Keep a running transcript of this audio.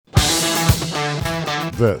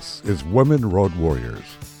This is Women Road Warriors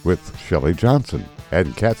with Shelley Johnson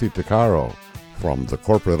and Kathy Tuccaro. From the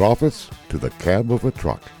corporate office to the cab of a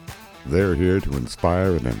truck, they're here to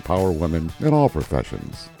inspire and empower women in all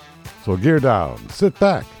professions. So gear down, sit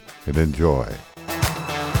back, and enjoy.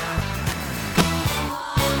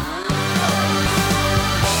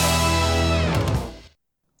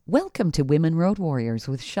 Welcome to Women Road Warriors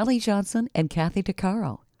with Shelley Johnson and Kathy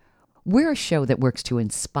Tuccaro. We're a show that works to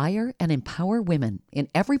inspire and empower women in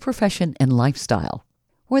every profession and lifestyle.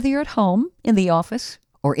 Whether you're at home, in the office,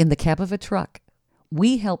 or in the cab of a truck,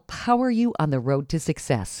 we help power you on the road to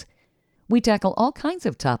success. We tackle all kinds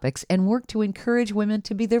of topics and work to encourage women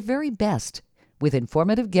to be their very best with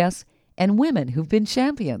informative guests and women who've been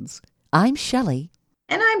champions. I'm Shelley.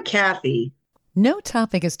 And I'm Kathy. No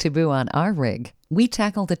topic is taboo on our rig. We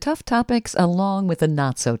tackle the tough topics along with the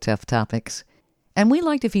not-so-tough topics. And we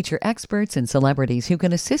like to feature experts and celebrities who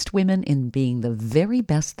can assist women in being the very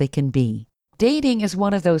best they can be. Dating is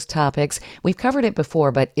one of those topics. We've covered it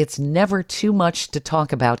before, but it's never too much to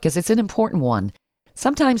talk about because it's an important one.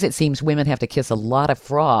 Sometimes it seems women have to kiss a lot of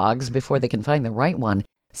frogs before they can find the right one.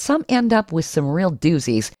 Some end up with some real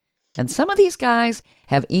doozies. And some of these guys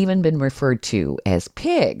have even been referred to as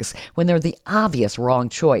pigs when they're the obvious wrong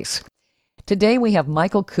choice. Today we have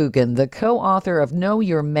Michael Coogan, the co-author of Know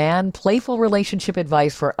Your Man, Playful Relationship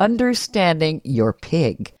Advice for Understanding Your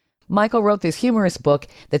Pig. Michael wrote this humorous book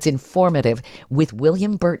that's informative with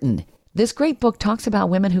William Burton. This great book talks about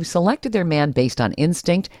women who selected their man based on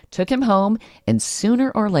instinct, took him home, and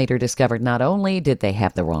sooner or later discovered not only did they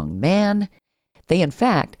have the wrong man, they in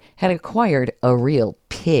fact had acquired a real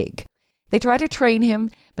pig. They try to train him,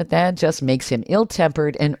 but that just makes him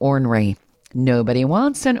ill-tempered and ornery. Nobody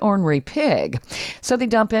wants an ornery pig. So they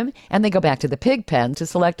dump him and they go back to the pig pen to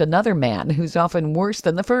select another man who's often worse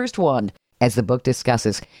than the first one. As the book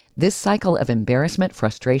discusses, this cycle of embarrassment,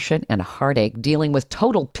 frustration, and heartache dealing with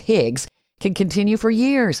total pigs can continue for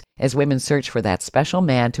years as women search for that special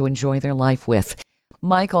man to enjoy their life with.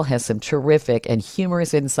 Michael has some terrific and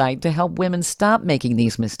humorous insight to help women stop making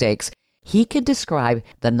these mistakes. He can describe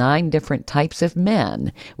the 9 different types of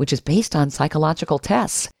men, which is based on psychological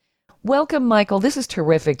tests. Welcome, Michael. This is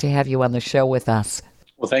terrific to have you on the show with us.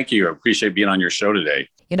 Well, thank you. I appreciate being on your show today.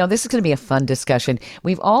 You know, this is going to be a fun discussion.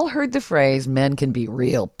 We've all heard the phrase, men can be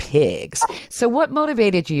real pigs. So what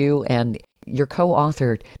motivated you and your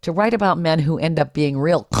co-author to write about men who end up being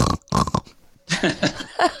real?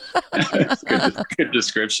 Good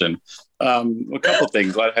description. A couple of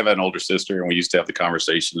things. I have an older sister, and we used to have the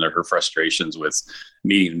conversation of her frustrations with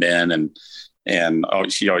meeting men, and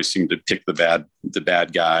she always seemed to pick the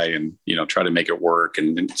bad guy, and try to make it work.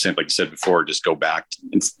 And simply, like you said before, just go back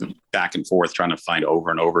and forth, trying to find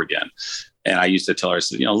over and over again. And I used to tell her, I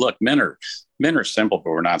said, look, men are simple,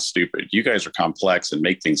 but we're not stupid. You guys are complex and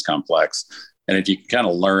make things complex. And if you can kind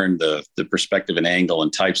of learn the perspective and angle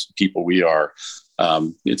and types of people we are,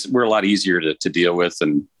 we're a lot easier to deal with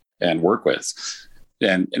and work with.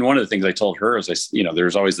 And one of the things I told her is,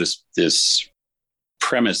 there's always this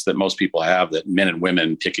premise that most people have that men and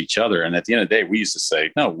women pick each other. And at the end of the day, we used to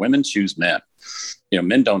say, no, women choose men.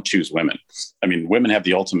 Men don't choose women. I mean, women have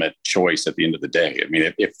the ultimate choice at the end of the day. I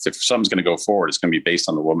mean, if something's going to go forward, it's going to be based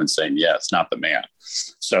on the woman saying yes, not the man.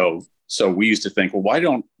 So we used to think, well, why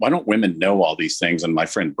don't women know all these things? And my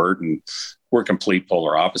friend Burton, we're complete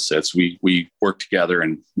polar opposites. We work together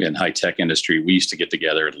in high tech industry. We used to get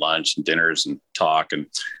together at lunch and dinners and talk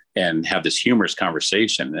and have this humorous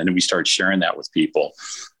conversation. And then we started sharing that with people.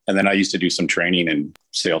 And then I used to do some training in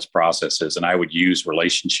sales processes, and I would use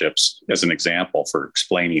relationships as an example for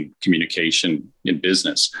explaining communication in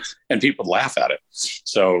business, and people would laugh at it.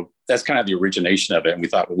 So that's kind of the origination of it. And we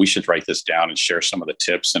thought, well, we should write this down and share some of the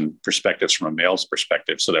tips and perspectives from a male's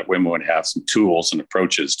perspective so that women would have some tools and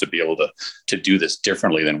approaches to be able to do this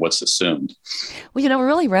differently than what's assumed. Well, it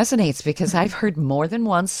really resonates because I've heard more than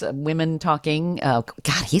once women talking,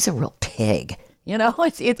 God, he's a real pig.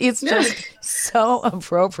 It's just so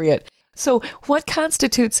appropriate. So what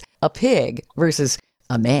constitutes a pig versus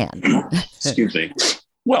a man? Excuse me.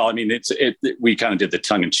 Well, I mean, we kind of did the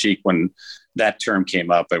tongue in cheek when that term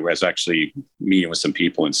came up. I was actually meeting with some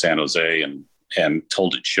people in San Jose and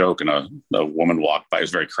told a joke, and a woman walked by. It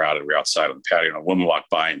was very crowded. We were outside on the patio, and a woman walked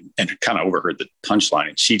by and kind of overheard the punchline.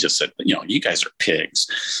 And she just said, you guys are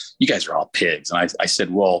pigs. You guys are all pigs. And I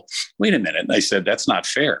said, well, wait a minute. And I said, that's not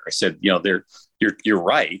fair. I said, you're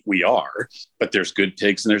right. We are, but there's good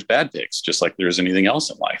pigs and there's bad pigs, just like there's anything else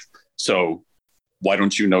in life. So why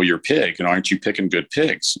don't you know your pig? And aren't you picking good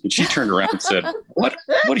pigs? And she turned around and said, what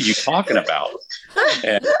are you talking about?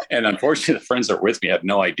 And unfortunately, the friends that were with me had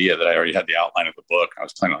no idea that I already had the outline of the book. I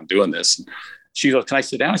was planning on doing this. she goes, "Can I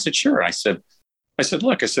sit down?" I said, "Sure." I said,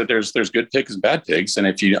 "Look," I said, there's good pigs and bad pigs. And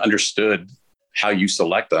if you understood how you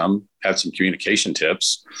select them, have some communication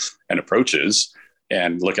tips and approaches,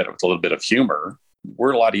 and look at it with a little bit of humor,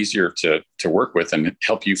 we're a lot easier to work with and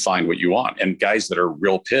help you find what you want." And guys that are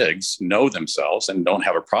real pigs know themselves and don't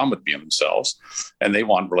have a problem with being themselves, and they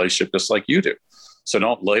want a relationship just like you do. So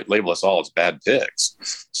don't label us all as bad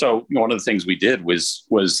pigs. So one of the things we did was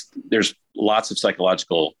there's lots of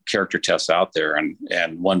psychological character tests out there,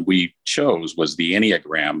 and one we chose was the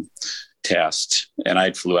Enneagram test. And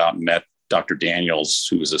I flew out and met Dr. Daniels,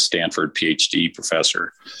 who was a Stanford PhD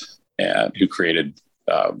professor, who created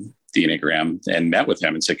the Enneagram, and met with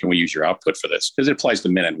him and said, "Can we use your output for this?" Because it applies to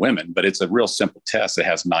men and women, but it's a real simple test. It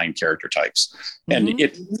has 9 character types, and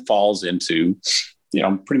it falls into,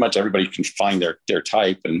 pretty much everybody can find their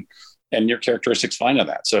type, and your characteristics find in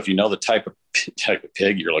that. So if you know the type of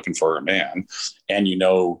pig you're looking for a man, and you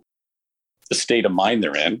know the state of mind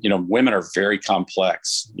they're in, women are very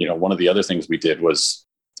complex. One of the other things we did was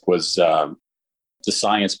the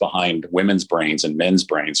science behind women's brains and men's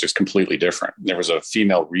brains is completely different. There was a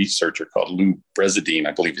female researcher called Lou Brezadine,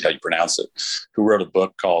 I believe is how you pronounce it, who wrote a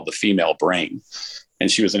book called The Female Brain.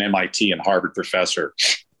 And she was an MIT and Harvard professor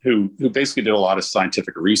who basically did a lot of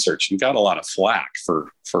scientific research and got a lot of flack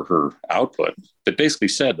for her output, but basically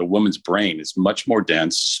said the woman's brain is much more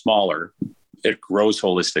dense, smaller. It grows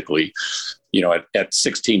holistically. At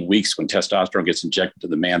 16 weeks, when testosterone gets injected to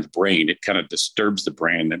the man's brain, it kind of disturbs the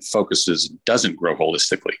brain and focuses, doesn't grow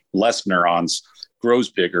holistically. Less neurons, grows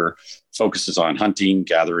bigger, focuses on hunting,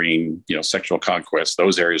 gathering, sexual conquest.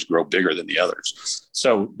 Those areas grow bigger than the others.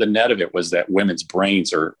 So the net of it was that women's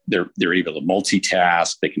brains they're able to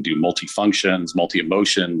multitask. They can do multi-functions,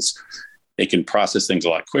 multi-emotions. They can process things a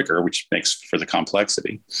lot quicker, which makes for the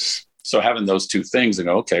complexity. So having those two things and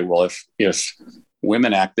go, okay, well, if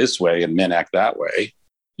women act this way and men act that way,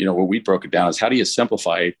 what we broke it down is how do you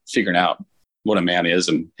simplify figuring out what a man is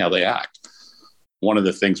and how they act? One of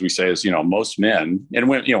the things we say is, most men, and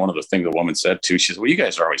when, one of the things the woman said too, she said, "Well, you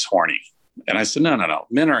guys are always horny." And I said, no.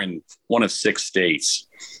 Men are in one of 6 states,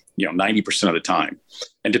 90% of the time.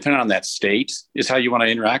 And depending on that state is how you want to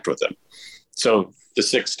interact with them. So the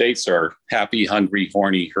 6 states are happy, hungry,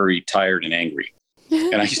 horny, hurried, tired, and angry.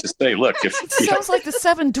 And I used to say, look, if sounds like the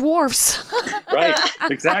 7 dwarfs. Right,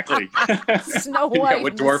 exactly. Snow White.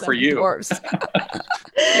 What dwarf are you?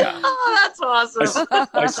 Yeah. Oh, that's awesome.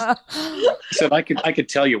 I said I could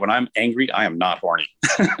tell you when I'm angry, I am not horny,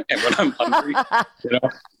 and when I'm hungry,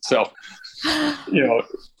 So,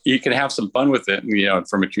 you can have some fun with it, and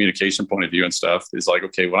from a communication point of view and stuff. It's like,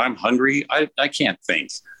 okay, when I'm hungry, I can't think.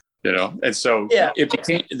 And so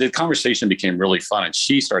the conversation became really fun, and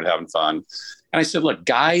she started having fun. And I said, look,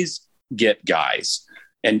 guys get guys,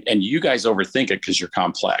 and you guys overthink it because you're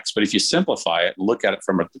complex. But if you simplify it and look at it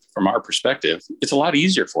from our perspective, it's a lot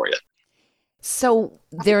easier for you. So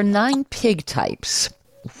there are 9 pig types.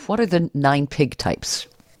 What are the 9 pig types?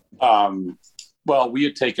 Well, we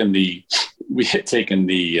had taken the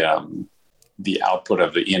output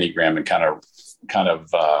of the Enneagram and kind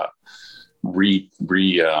of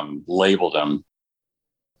labeled them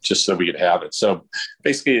just so we could have it. So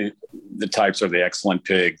basically the types are the excellent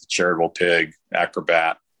pig, the charitable pig,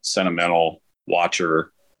 acrobat, sentimental,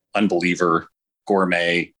 watcher, unbeliever,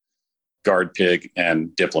 gourmet, guard pig,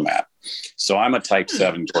 and diplomat. So I'm a type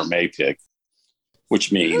 7 gourmet pig,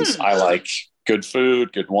 which means I like good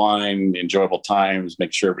food, good wine, enjoyable times,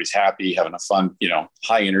 make sure everybody's happy, having a fun,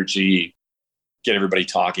 high energy, get everybody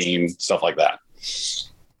talking, stuff like that.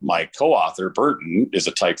 My co-author, Burton, is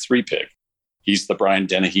a type 3 pig. He's the Brian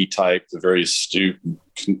Dennehy type, the very astute,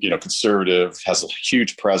 conservative, has a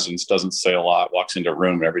huge presence, doesn't say a lot, walks into a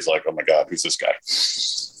room and everybody's like, "Oh my God, who's this guy?"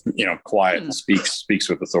 Quiet and speaks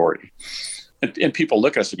with authority. And people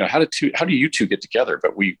look at us and go, how do you two get together?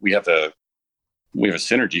 But we have a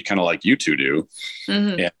synergy kind of like you two do,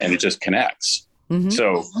 and it just connects. Mm-hmm.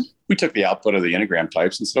 So we took the output of the Enneagram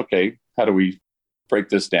types and said, okay, how do we break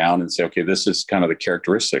this down and say, okay, this is kind of the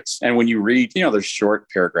characteristics. And when you read, there's short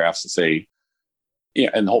paragraphs that say,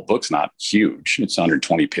 and the whole book's not huge. It's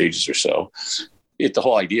 120 pages or so. The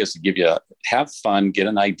whole idea is to have fun, get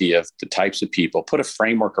an idea of the types of people, put a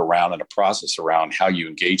framework around and a process around how you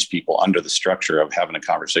engage people under the structure of having a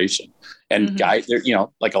conversation. And guys,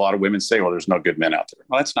 like a lot of women say, well, there's no good men out there.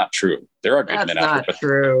 Well, that's not true. There are good men out there. That's not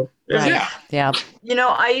true. Right. Yeah.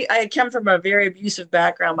 I come from a very abusive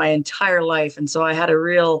background my entire life. And so I had a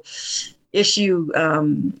real issue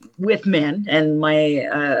with men. And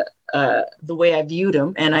my the way I viewed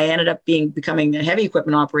them. And I ended up becoming a heavy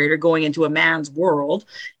equipment operator, going into a man's world.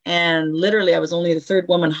 And literally, I was only the third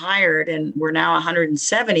woman hired, and we're now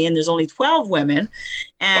 170, and there's only 12 women.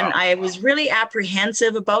 And wow. I was really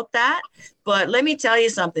apprehensive about that. But let me tell you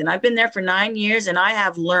something. I've been there for 9 years, and I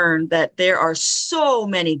have learned that there are so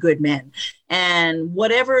many good men. And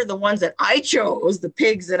whatever the ones that I chose, the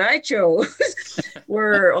pigs that I chose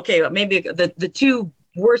were, okay, maybe the two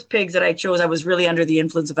worst pigs that I chose, I was really under the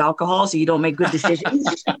influence of alcohol, so you don't make good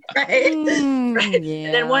decisions, right? Right? Yeah.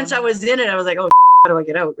 And then once I was in it, I was like, oh, how do I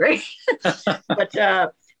get out, right?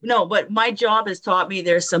 But my job has taught me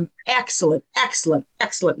there's some excellent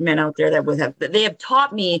men out there that they have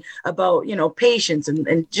taught me about, patience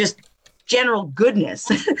and just general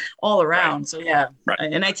goodness all around. Right. So yeah. Right.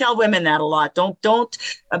 And I tell women that a lot. Don't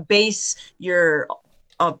base your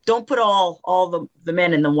don't put all the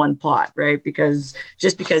men in the one pot, right? Because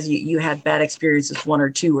just because you had bad experiences, one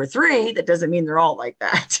or two or three, that doesn't mean they're all like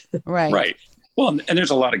that. Right. Right. Well, and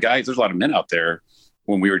there's a lot of guys, there's a lot of men out there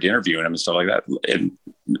when we were interviewing them and stuff like that. And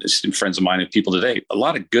friends of mine and people today, a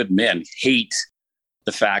lot of good men hate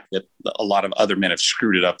the fact that a lot of other men have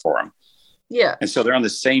screwed it up for them. Yeah. And so they're on the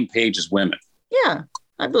same page as women. Yeah,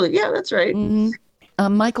 I believe. Yeah, that's right. Mm-hmm.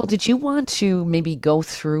 Michael, did you want to maybe go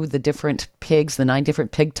through the different pigs, the 9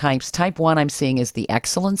 different pig types? Type 1 I'm seeing is the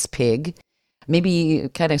excellence pig. Maybe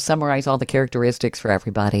kind of summarize all the characteristics for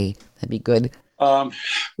everybody. That'd be good. Well,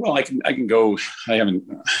 I can go. I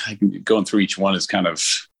can going through each one is kind of.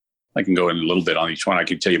 I can go in a little bit on each one. I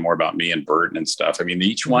can tell you more about me and Burton and stuff. I mean,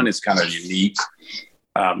 each one is kind of unique.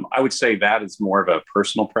 I would say that is more of a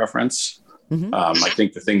personal preference. Mm-hmm. I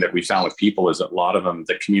think the thing that we found with people is that a lot of them,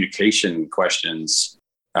 the communication questions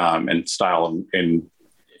and style and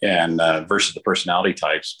versus the personality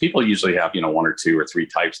types, people usually have, 1 or 2 or 3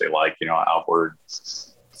 types they like, outward,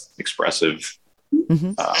 expressive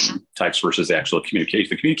types versus the actual communication.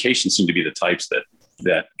 The communication seemed to be the types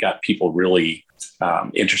that got people really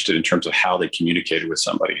interested in terms of how they communicated with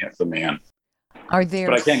somebody, the man. Are there?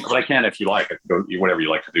 But I can if you like. I can go whatever you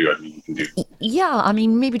like to do. I mean, you can do. Yeah, I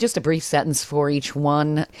mean, maybe just a brief sentence for each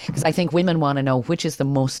one, because I think women want to know which is the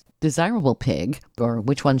most desirable pig, or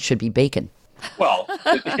which one should be bacon. Well,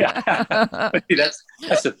 yeah, that's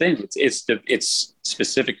the thing. It's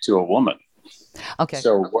specific to a woman. Okay.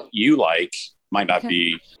 So what you like might not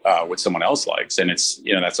be what someone else likes, and it's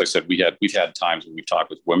that's like I said. We've had times when we've talked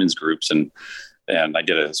with women's groups and I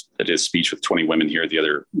did a speech with 20 women here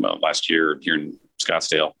last year here in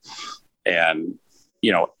Scottsdale. And,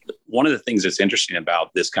 one of the things that's interesting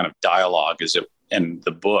about this kind of dialogue is that in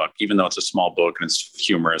the book, even though it's a small book and it's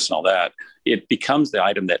humorous and all that, it becomes the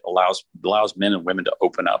item that allows men and women to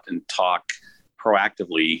open up and talk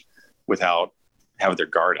proactively without having their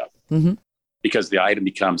guard up. Mm-hmm. Because the item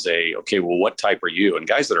becomes okay, well, what type are you? And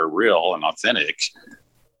guys that are real and authentic,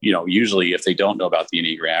 usually if they don't know about the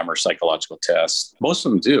Enneagram or psychological tests, most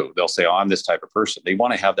of them do. They'll say, I'm this type of person. They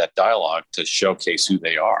want to have that dialogue to showcase who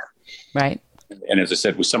they are. Right. And as I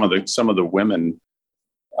said, with some of the women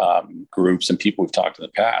groups and people we've talked to in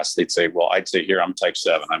the past, they'd say, well, I'd say here, I'm type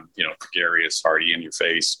 7. I'm, gregarious, hearty, in your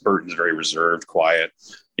face. Burton's very reserved, quiet,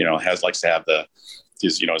 likes to have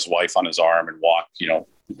his wife on his arm and walk,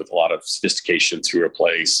 with a lot of sophistication through a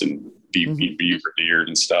place and be revered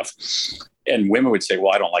and stuff. And women would say,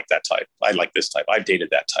 well, I don't like that type. I like this type. I've dated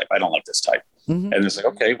that type. I don't like this type. Mm-hmm. And it's like,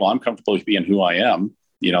 okay, well, I'm comfortable with being who I am.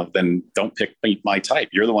 Then don't pick my type.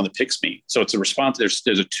 You're the one that picks me. So it's a response. There's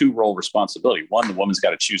a 2-role responsibility. One, the woman's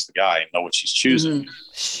got to choose the guy and know what she's choosing. Mm-hmm.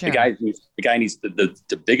 Sure. The guy needs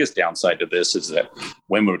the biggest downside to this is that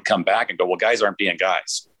women would come back and go, well, guys aren't being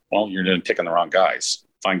guys. Well, you're picking the wrong guys.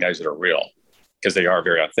 Find guys that are real because they are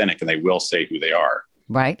very authentic and they will say who they are.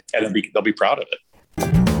 Right. And they'll be proud of it.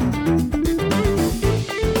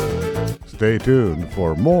 Stay tuned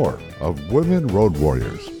for more of Women Road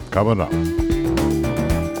Warriors coming up.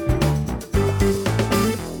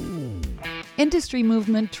 Industry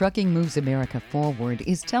movement Trucking Moves America Forward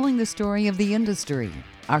is telling the story of the industry.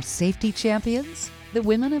 Our safety champions, the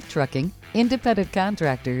women of trucking, independent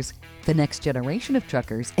contractors, the next generation of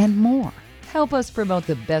truckers, and more. Help us promote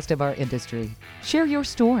the best of our industry. Share your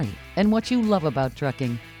story and what you love about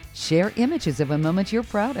trucking. Share images of a moment you're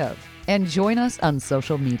proud of. And join us on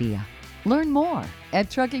social media. Learn more at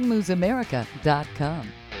truckingmovesamerica.com.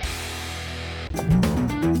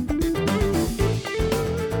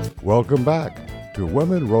 Welcome back to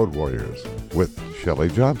Women Road Warriors with Shelley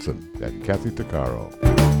Johnson and Kathy Tuccaro.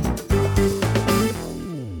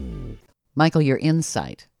 Michael, your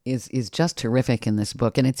insight is just terrific in this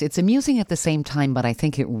book, and it's amusing at the same time, but I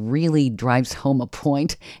think it really drives home a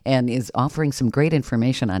point and is offering some great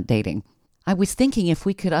information on dating. I was thinking if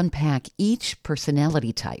we could unpack each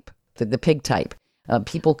personality type, the pig type,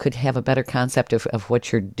 people could have a better concept of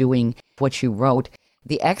what you're doing, what you wrote.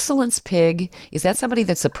 The excellence pig, is that somebody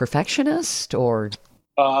that's a perfectionist or?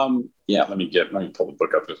 Yeah, let me pull the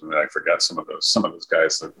book up. I forgot some of those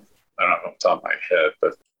guys that I don't know off the top of my head,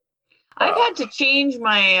 but I've had to change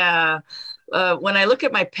my, when I look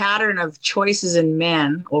at my pattern of choices in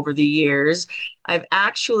men over the years, I've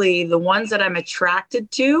actually, the ones that I'm attracted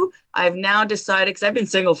to, I've now decided, because I've been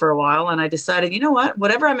single for a while, and I decided, you know what,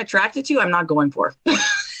 whatever I'm attracted to, I'm not going for.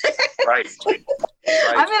 Right.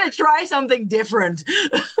 I'm going to try something different,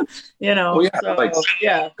 you know. Well,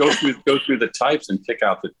 yeah, So, go through the types and pick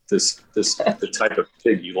out the type of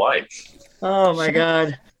pig you like. Oh my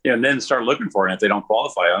God. Yeah, and then start looking for it. And if they don't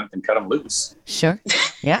qualify on it, then cut them loose. Sure.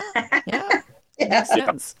 Yeah. Yeah. Makes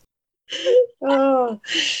sense. Oh.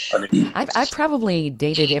 I mean, I probably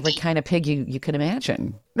dated every kind of pig you can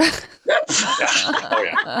imagine. oh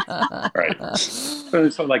yeah, right. So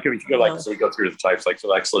like if you go so we go through the types like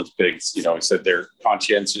so excellence pigs. You know, he said they're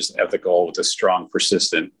conscientious, ethical, with a strong,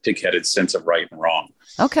 persistent, pig-headed sense of right and wrong.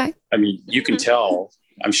 Okay. I mean, you can tell.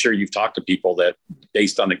 I'm sure you've talked to people that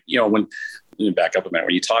based on when you back up a minute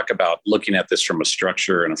when you talk about looking at this from a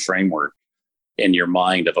structure and a framework in your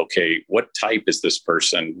mind of, okay, what type is this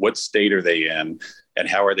person? What state are they in? And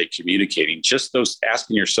how are they communicating? Just those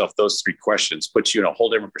asking yourself those three questions puts you in a whole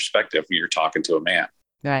different perspective when you're talking to a man.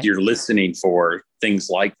 Right. You're listening for things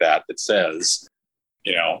like that says,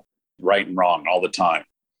 right and wrong all the time.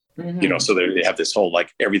 Mm-hmm. So they have this whole,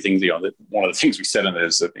 like everything, one of the things we said in it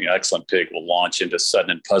is that excellent pig will launch into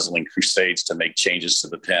sudden and puzzling crusades to make changes to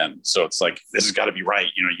the pen. So it's like, this has got to be right.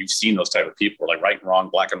 You've seen those type of people like right and wrong,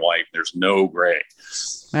 black and white. There's no gray,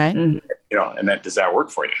 Right. Mm-hmm. And does that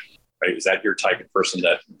work for you? Right? Is that your type of person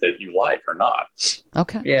that you like or not?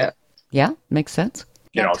 Okay. Yeah. Yeah. Makes sense.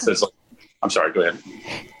 It says, I'm sorry, go ahead.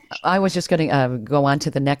 I was just going to go on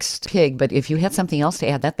to the next pig, but if you had something else to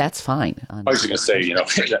add, that's fine. I was going to say,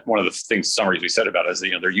 one of the summaries we said about it is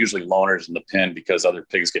that, they're usually loners in the pen because other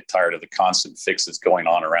pigs get tired of the constant fixes going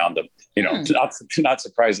on around them. Not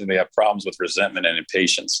surprising they have problems with resentment and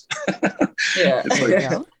impatience. Yeah. It's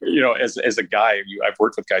like, as a guy, I've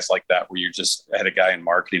worked with guys like that where I had a guy in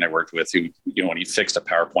marketing I worked with who, when he fixed a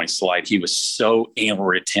PowerPoint slide, he was so anal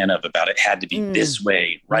retentive about it had to be this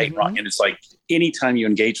way, right, wrong. And it's like, anytime you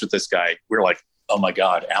engage with this guy, we're like, oh my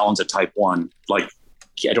God, Alan's a type 1. Like,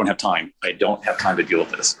 I don't have time. I don't have time to deal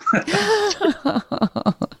with this.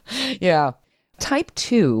 Yeah. Type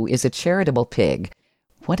 2 is a charitable pig.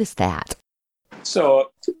 What is that?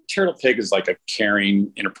 So charitable pig is like a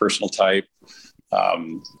caring interpersonal type.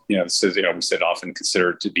 It says, we said often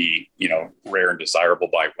considered to be, rare and desirable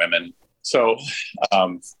by women. So,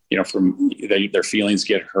 their feelings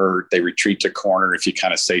get hurt. They retreat to corner if you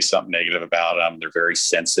kind of say something negative about them. They're very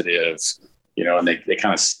sensitive, and they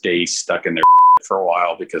kind of stay stuck in their for a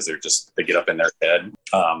while because they get up in their head.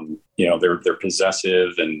 They're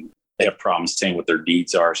possessive and they have problems saying what their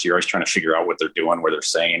needs are. So you're always trying to figure out what they're doing, what they're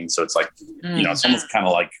saying. So it's like, it's almost kind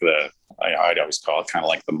of like I'd always call it kind of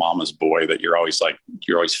like the mama's boy that you're always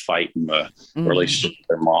fighting the relationship with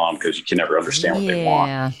their mom because you can never understand what they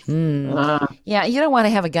want. Yeah. You don't want to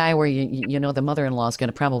have a guy where the mother-in-law is going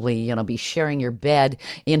to probably, be sharing your bed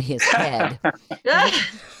in his head.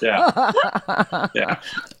 Yeah.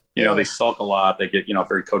 Yeah. They sulk a lot. They get,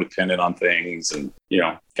 very codependent on things. And,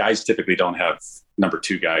 guys typically don't have number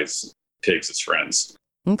 2 guys, pigs as friends.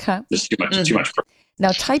 Okay. Just too much.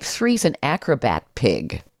 Now, type 3 is an acrobat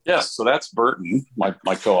pig. Yes. So that's Burton.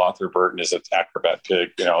 My co-author, Burton, is an acrobat pig,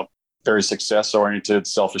 very success-oriented,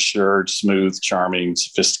 self-assured, smooth, charming,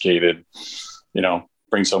 sophisticated,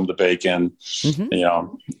 brings home the bacon,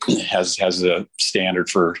 has a standard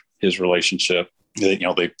for his relationship.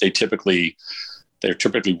 They're typically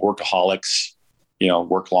workaholics,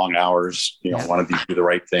 work long hours, want to do the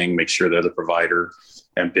right thing, make sure they're the provider,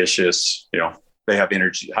 ambitious, they have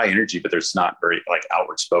high energy, but there's not very like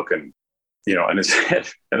outward spoken, and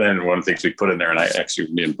then one of the things we put in there, and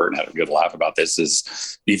me and Burton had a good laugh about this,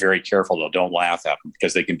 is be very careful though. Don't laugh at them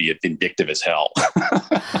because they can be vindictive as hell.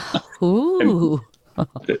 Ooh.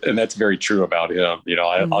 And that's very true about him.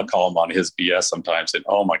 I'll call him on his BS sometimes and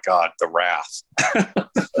oh my God, the wrath.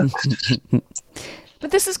 But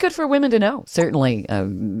this is good for women to know. Certainly,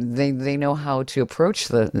 they know how to approach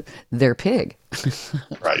their pig.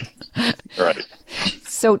 Right.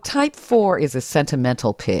 So type 4 is a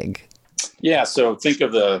sentimental pig. Yeah. So think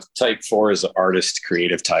of the type 4 as an artist,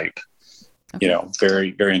 creative type. Okay.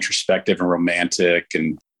 Very, very introspective and romantic,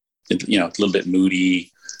 and a little bit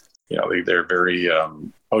moody. They're very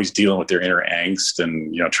always dealing with their inner angst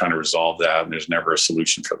and, trying to resolve that. And there's never a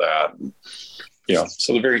solution for that. And,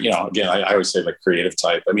 so they're very, again, I always say like creative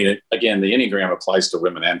type. I mean, again, the Enneagram applies to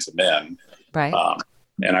women and to men. Right.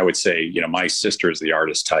 And I would say, my sister is the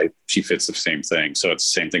artist type. She fits the same thing. So it's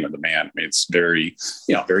the same thing with the man. I mean, it's very,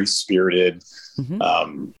 very spirited.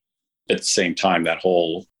 Mm-hmm. At the same time, that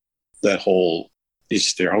whole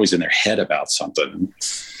is they're always in their head about something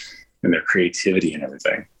and their creativity and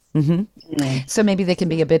everything. Mm-hmm. Mm-hmm. So maybe they can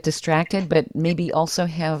be a bit distracted, but maybe also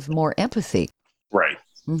have more empathy. Right.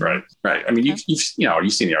 Mm-hmm. Right. I mean, you've seen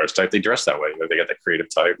the artist type. They dress that way. They got the creative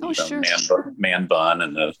type, sure. man bun,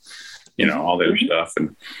 and the, all the other stuff,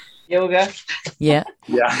 and yoga. Yeah.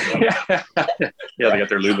 Yeah. They got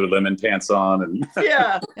their Lululemon pants on, and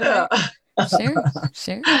yeah.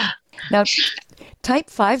 Sure. Now, type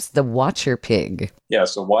 5's the watcher pig. Yeah.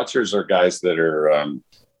 So watchers are guys that are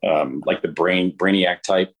like the brainiac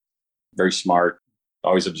type, very smart,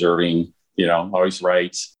 always observing, always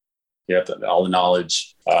right. You have all the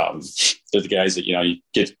knowledge. They're the guys that, you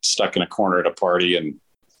get stuck in a corner at a party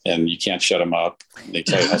and you can't shut them up. They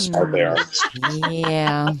tell you how smart they are.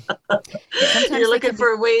 Yeah. You're looking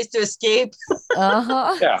for ways to escape.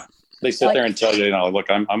 Uh-huh. Yeah. They sit there and tell you, look,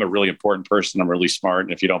 I'm a really important person. I'm really smart.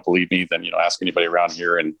 And if you don't believe me, then, ask anybody around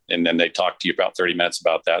here. And then they talk to you about 30 minutes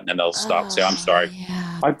about that. And then they'll stop and say, I'm sorry.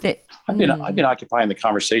 Yeah. I've been occupying the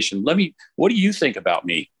conversation. What do you think about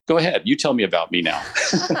me? Go ahead. You tell me about me now.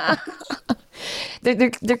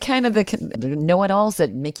 They're kind of the know-it-alls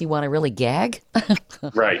that make you want to really gag.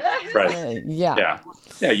 Right. Yeah.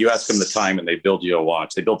 You ask them the time and they build you a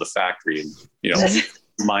watch. They build the factory and,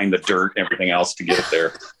 mine the dirt and everything else to get it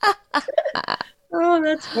there. Oh,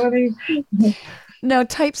 that's funny. Now,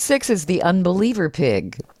 type 6 is the unbeliever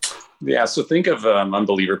pig. Yeah. So think of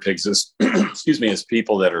unbeliever pigs as, as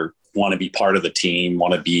people that want to be part of the team,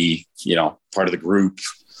 want to be, part of the group.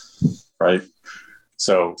 Right.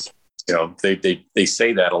 So, they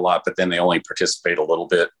say that a lot, but then they only participate a little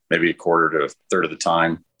bit, maybe a quarter to a third of the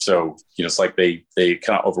time. So, it's like they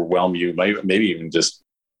kind of overwhelm you, maybe even just,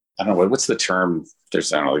 I don't know, what's the term?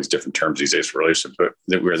 There's, I don't know, these different terms these days for relationships,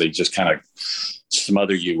 but where they just kind of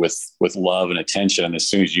smother you with love and attention. And as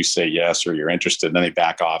soon as you say yes, or you're interested, then they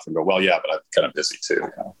back off and go, well, yeah, but I'm kind of busy too.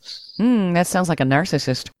 That sounds like a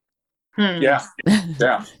narcissist. Yeah.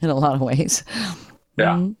 In a lot of ways.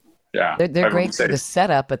 Yeah. Mm-hmm. Yeah. They're great for the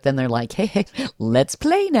setup, but then they're like, hey, let's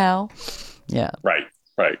play now. Yeah. Right.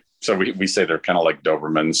 So we say they're kind of like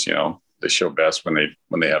Dobermans, they show best when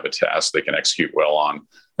they have a task they can execute well on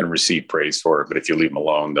and receive praise for it. But if you leave them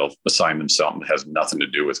alone, they'll assign them something that has nothing to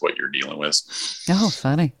do with what you're dealing with. Oh,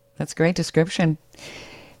 funny. That's a great description.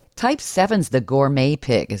 Type 7's the gourmet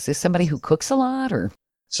pig. Is this somebody who cooks a lot, or?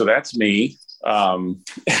 So that's me. I'm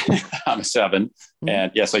a 7,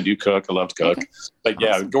 and yes, I do cook. I love to cook, but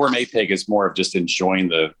yeah, awesome. Gourmet pig is more of just enjoying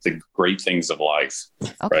the great things of life,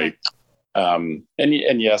 right?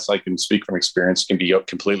 And yes, I can speak from experience. It can be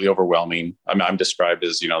completely overwhelming. I'm described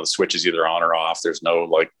as, the switch is either on or off. There's no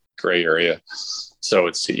like gray area. So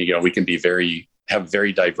it's, we can be have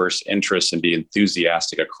very diverse interests and be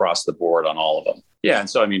enthusiastic across the board on all of them. Yeah. And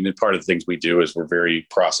so, part of the things we do is we're very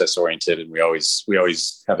process oriented, and we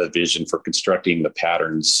always have a vision for constructing the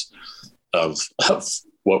patterns of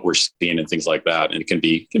what we're seeing and things like that. And it can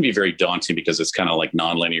be very daunting because it's kind of like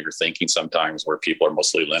nonlinear thinking sometimes, where people are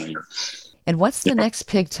mostly linear. And what's the next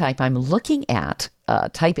pig type I'm looking at?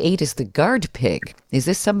 Type 8 is the guard pig. Is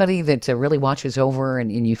this somebody that really watches over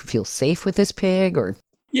and you feel safe with this pig, or?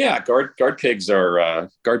 Yeah, guard pigs are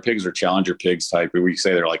challenger pigs type. We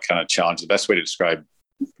say they're like kind of challenge. The best way to describe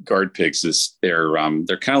guard pigs is they're kind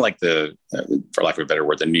of like the, for lack of a better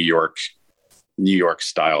word, the New York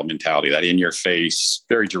style mentality, that in your face,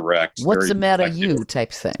 very direct. What's the matter, you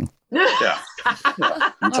type thing. Yeah.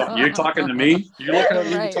 You're talking to me? You're looking at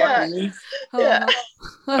me, right. You're talking to me? Yeah.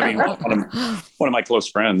 One of my close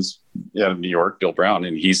friends in New York, Bill Brown,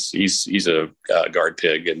 and he's a guard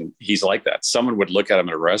pig, and he's like that. Someone would look at him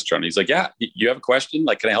at a restaurant, and he's like, yeah, you have a question?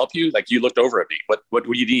 Like, can I help you? Like, you looked over at me. What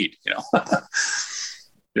do you need?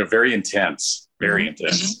 Very intense, very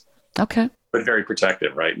intense. Okay. But very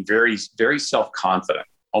protective, right? And very, very self-confident.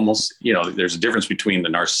 Almost, there's a difference between the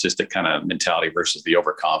narcissistic kind of mentality versus the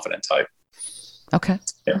overconfident type. Okay.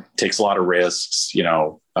 Yeah. Takes a lot of risks,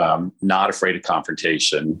 not afraid of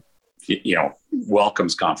confrontation,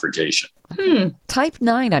 welcomes confrontation. Type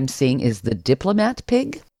 9 I'm seeing is the diplomat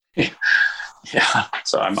pig. Yeah.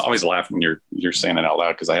 So I'm always laughing when you're saying that out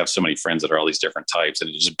loud, because I have so many friends that are all these different types, and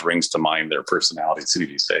it just brings to mind their personality as soon as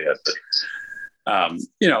you say it. But,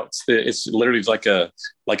 it's literally like a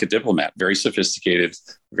diplomat, very sophisticated,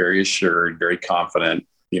 very assured, very confident,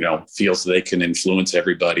 feels they can influence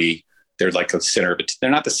everybody. They're like the center of it.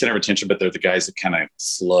 They're not the center of attention, but they're the guys that kind of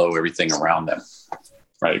slow everything around them.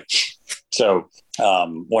 Right. So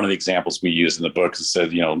one of the examples we use in the book is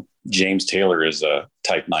said, James Taylor is a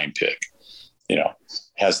type 9 pig,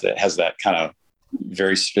 has that kind of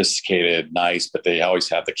very sophisticated, nice, but they always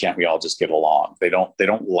have the can't we all just get along? They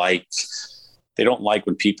don't like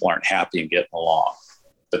when people aren't happy and getting along,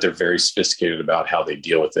 but they're very sophisticated about how they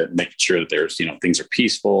deal with it and making sure that there's, things are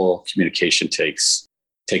peaceful, communication takes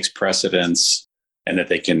precedence, and that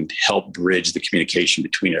they can help bridge the communication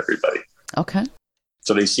between everybody. Okay.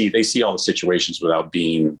 So they see all the situations without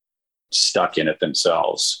being stuck in it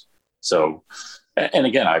themselves. So, and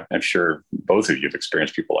again, I'm sure both of you have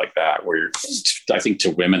experienced people like that, where I think to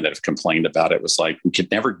women that have complained about it was like, we could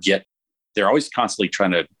never they're always constantly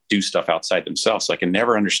trying to do stuff outside themselves. So I can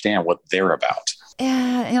never understand what they're about.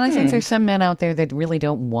 Yeah. And I think there's some men out there that really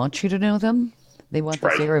don't want you to know them. They want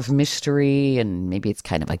this air of mystery, and maybe it's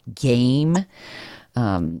kind of a game.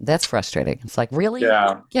 That's frustrating. It's like, really?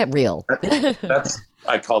 Yeah. Get real.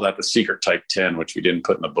 I call that the secret type 10, which we didn't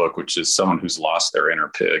put in the book, which is someone who's lost their inner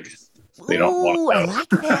pig. They don't want to know. I like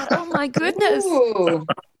that. Oh my goodness.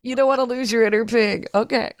 You don't want to lose your inner pig.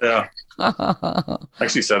 Okay. Yeah. I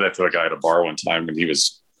actually said that to a guy at a bar one time when he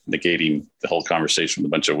was negating the whole conversation with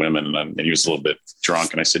a bunch of women, and he was a little bit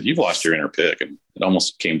drunk. And I said, "You've lost your inner pig." And it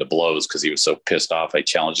almost came to blows because he was so pissed off. I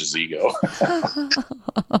challenged his ego.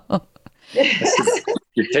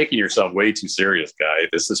 You're taking yourself way too serious, guy.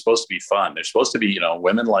 This is supposed to be fun. There's supposed to be,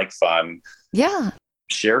 women like fun. Yeah.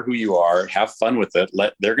 Share who you are, have fun with it.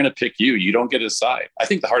 They're going to pick you. You don't get to decide. I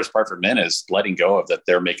think the hardest part for men is letting go of that.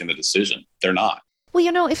 They're making the decision. They're not.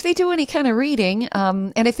 Well, if they do any kind of reading,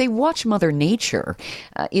 and if they watch Mother Nature,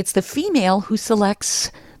 it's the female who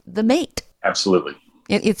selects the mate. Absolutely.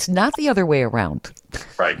 It's not the other way around.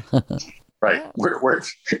 Right. Right.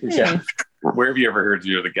 Where have you ever heard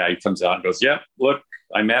the guy comes out and goes, "Yeah, look,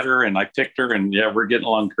 I met her and I picked her, and yeah, we're getting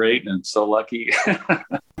along great and so lucky."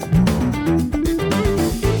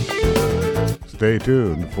 Stay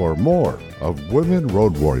tuned for more of Women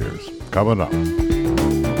Road Warriors coming up.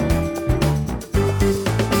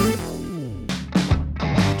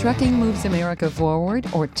 Trucking Moves America Forward,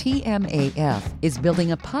 or TMAF, is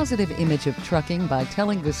building a positive image of trucking by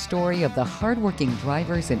telling the story of the hardworking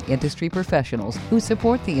drivers and industry professionals who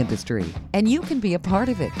support the industry. And you can be a part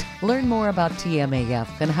of it. Learn more about TMAF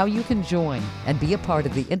and how you can join and be a part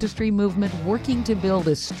of the industry movement working to build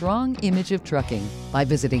a strong image of trucking by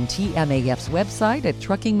visiting TMAF's website at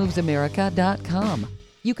truckingmovesamerica.com.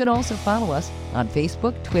 You can also follow us on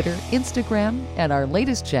Facebook, Twitter, Instagram, and our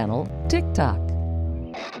latest channel, TikTok.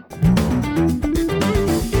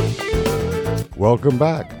 Welcome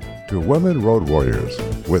back to Women Road Warriors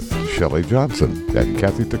with Shelley Johnson and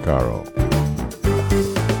Kathy Tuccaro.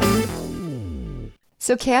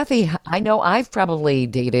 So, Kathy, I know I've probably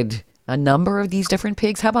dated a number of these different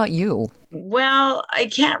pigs. How about you? Well, I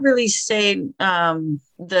can't really say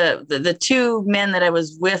the two men that I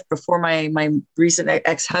was with before my recent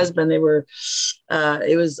ex-husband, they were,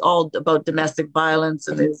 it was all about domestic violence,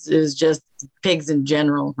 and it was just pigs in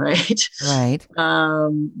general, right? Right.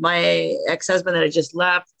 My ex-husband that I just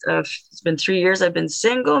left, it's been 3 years. I've been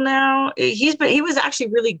single now. He was actually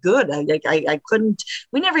really good. I couldn't,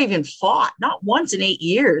 we never even fought, not once in 8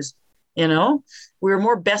 years. We were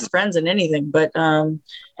more best friends than anything. But and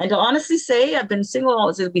to honestly say, I've been single,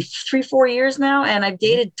 it'll be 3-4 years now, and I've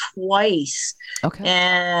dated twice. Okay.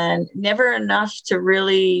 And never enough to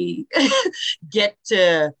really get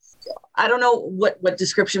to, I don't know what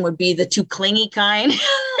description would be, the too clingy kind.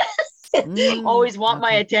 Always want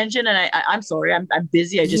my attention, and I'm sorry, I'm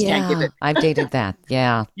busy. I just can't give it. I've dated that.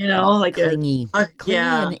 Yeah. Like clingy,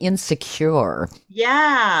 and insecure.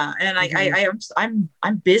 Yeah, and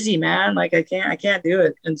I'm busy, man. Like I can't do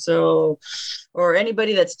it. And so, or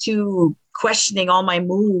anybody that's too questioning all my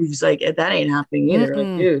moves, like that ain't happening either.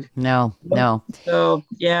 Like, dude. No. So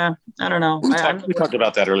yeah, I don't know. We talked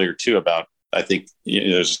about that earlier too, about, I think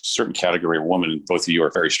there's a certain category of women. Both of you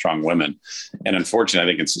are very strong women, and unfortunately,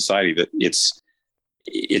 I think in society that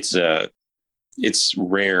it's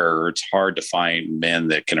rare, or it's hard to find men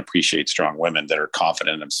that can appreciate strong women that are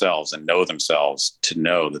confident in themselves and know themselves, to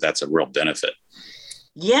know that that's a real benefit.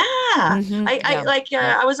 Yeah.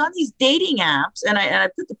 I was on these dating apps, and I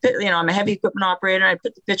put I'm a heavy equipment operator. I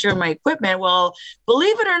put the picture of my equipment. Well,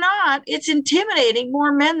 believe it or not, it's intimidating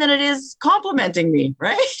more men than it is complimenting me.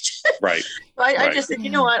 Right. Right. I just said, you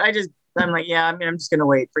know what? I'm like, yeah, I'm just going to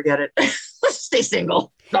wait. Forget it. Stay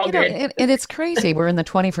single. And it's crazy. We're in the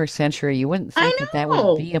 21st century. You wouldn't think that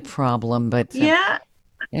would be a problem, but yeah.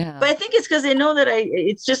 Yeah. But I think it's because they know that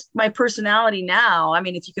it's just my personality now. I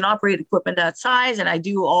mean, if you can operate equipment that size and I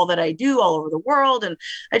do all that I do all over the world, and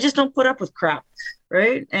I just don't put up with crap.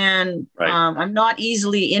 Right. And I'm not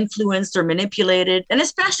easily influenced or manipulated. And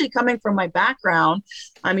especially coming from my background,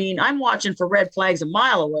 I mean, I'm watching for red flags a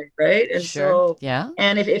mile away. Right. And Sure. Yeah.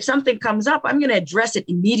 And if something comes up, I'm going to address it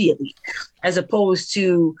immediately, as opposed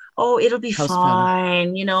to, oh, it'll be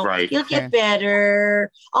fine. You know, you'll get better.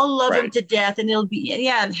 I'll love him to death and it'll be,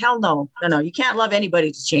 and hell no. No, you can't love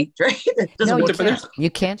anybody to change. Right. You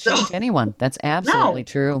can't change anyone. That's absolutely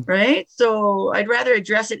true. Right. So I'd rather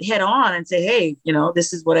address it head on and say, hey, you know,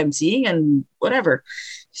 this is what I'm seeing and whatever.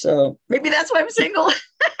 So maybe that's why I'm single.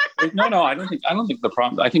 No, I don't think the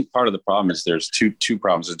problem. I think part of the problem is there's two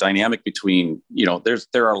problems. The dynamic between, you know,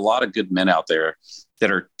 there are a lot of good men out there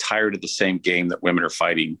that are tired of the same game that women are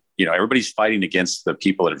fighting. You know, everybody's fighting against the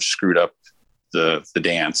people that have screwed up the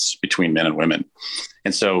dance between men and women.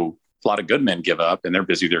 And so a lot of good men give up and they're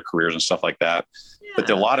busy with their careers and stuff like that. Yeah. But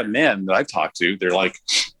there are a lot of men that I've talked to, they're like,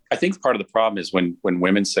 I think part of the problem is when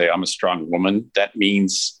women say I'm a strong woman, that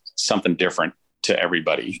means something different to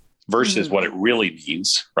everybody versus what it really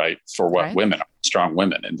means, right? For what women are, strong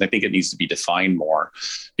women. And I think it needs to be defined more,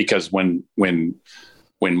 because when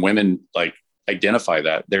women like identify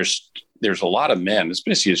that, there's a lot of men,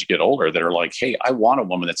 especially as you get older, that are like, hey, I want a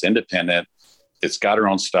woman that's independent, that's got her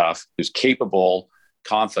own stuff, who's capable,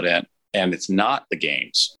 confident, and it's not the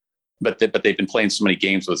games. But they've been playing so many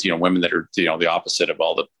games with, you know, women that are, you know, the opposite of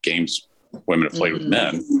all the games women have played with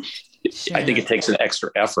men. Sure. I think it takes an extra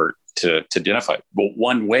effort to identify. But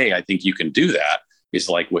one way I think you can do that is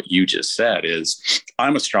like what you just said is,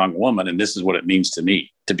 I'm a strong woman and this is what it means to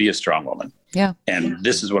me to be a strong woman. Yeah. And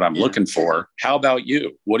this is what I'm looking for. How about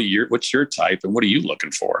you? What's your type and what are you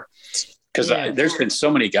looking for? Because there's been so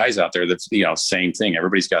many guys out there that's, you know, same thing.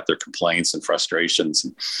 Everybody's got their complaints and frustrations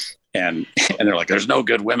and they're like, there's no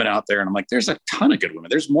good women out there. And I'm like, there's a ton of good women.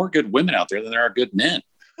 There's more good women out there than there are good men.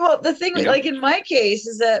 Well, the thing, like in my case,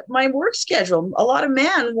 is that my work schedule, a lot of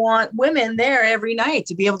men want women there every night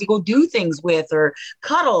to be able to go do things with or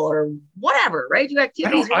cuddle or whatever, right? Do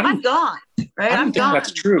activities. I'm gone, right? I don't think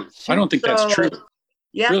that's true. I don't think that's true.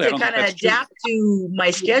 You have to kind of adapt to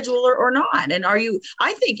my schedule or not. And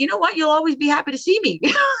I think, you know what, you'll always be happy to see me.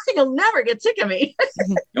 You'll never get sick of me.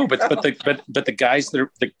 No, but the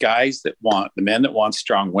men that want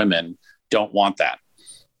strong women don't want that.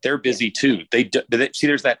 They're busy too. They see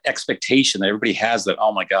there's that expectation that everybody has that,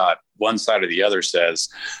 oh my God, one side or the other says,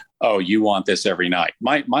 oh, you want this every night.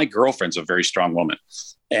 My girlfriend's a very strong woman.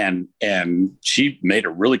 And she made it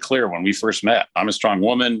really clear when we first met, I'm a strong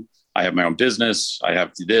woman. I have my own business. I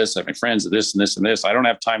have this, I have my friends, this and this and this. I don't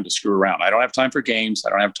have time to screw around. I don't have time for games. I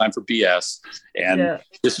don't have time for BS. And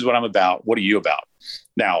this is what I'm about. What are you about?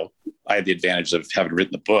 Now, I had the advantage of having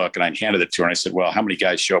written the book and I handed it to her and I said, well, how many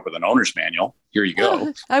guys show up with an owner's manual? Here you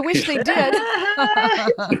go. I wish they did.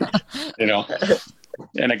 You know,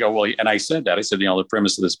 and I go, well, and I said, you know, the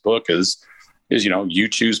premise of this book is, you know, you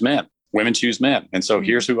choose men. Women choose men. And so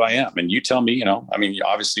here's who I am. And you tell me, you know, I mean,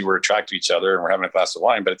 obviously we're attracted to each other and we're having a glass of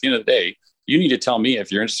wine, but at the end of the day, you need to tell me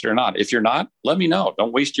if you're interested or not. If you're not, let me know.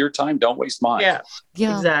 Don't waste your time. Don't waste mine. Yeah,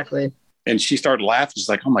 exactly. And she started laughing. She's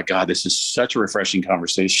like, oh my God, this is such a refreshing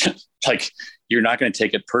conversation. Like, you're not going to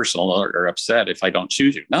take it personal or upset if I don't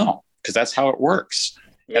choose you. No, because that's how it works.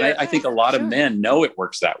 Yeah, and I think a lot of men know it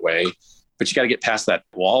works that way, but you got to get past that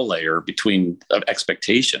wall layer between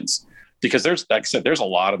expectations. Because there's, like I said, there's a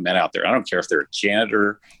lot of men out there. I don't care if they're a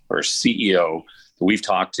janitor or a CEO that we've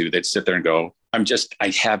talked to that sit there and go, I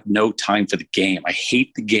have no time for the game. I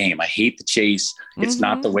hate the game. I hate the chase. It's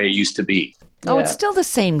not the way it used to be. Oh, it's still the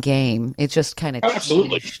same game. It just kind of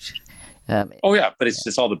absolutely. But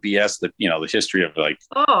it's all the BS that, you know, the history of like.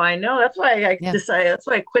 Oh, I know. That's why I decided. That's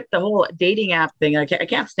why I quit the whole dating app thing. I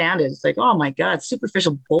can't stand it. It's like, oh my God,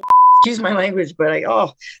 superficial bull. Excuse my language, but I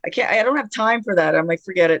can't. I don't have time for that. I'm like,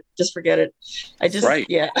 forget it. Just forget it.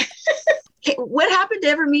 What happened to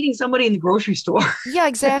ever meeting somebody in the grocery store? Yeah,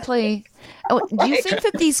 exactly. Do you think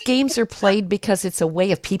that these games are played because it's a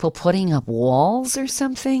way of people putting up walls or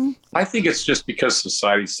something? I think it's just because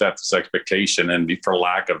society sets this expectation and for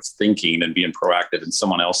lack of thinking and being proactive and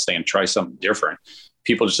someone else saying, try something different.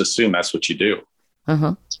 People just assume that's what you do.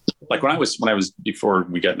 Like when I was, before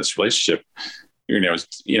we got in this relationship, when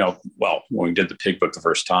we did the pig book the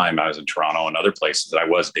first time, I was in Toronto and other places that I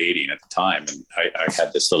was dating at the time. And I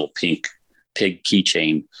had this little pink pig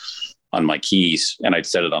keychain on my keys and I'd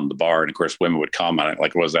set it on the bar. And of course, women would comment on it,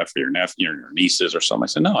 like, was that for your nephew or your nieces or something? I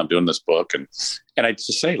said, no, I'm doing this book. And I'd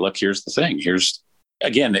just say, look, here's the thing.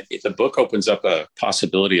 The book opens up a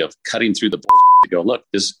possibility of cutting through the bullshit to go, look,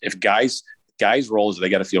 if guys Guys' role is they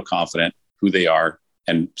got to feel confident who they are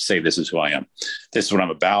and say, this is who I am. This is what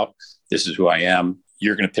I'm about. This is who I am.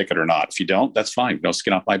 You're going to pick it or not. If you don't, that's fine. No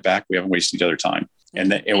skin off my back. We haven't wasted each other time.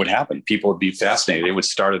 And then it would happen. People would be fascinated. It would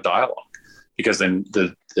start a dialogue, because then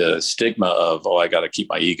the stigma of, I got to keep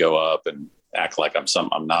my ego up and act like I'm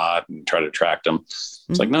not, and try to attract them.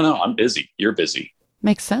 It's like, no, I'm busy. You're busy.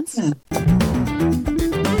 Makes sense.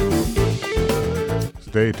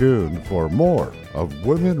 Stay tuned for more of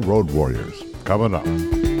Women Road Warriors coming up.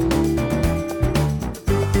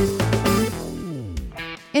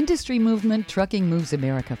 Industry movement Trucking Moves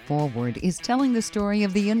America Forward is telling the story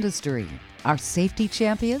of the industry. Our safety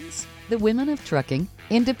champions, the women of trucking,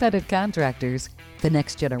 independent contractors, the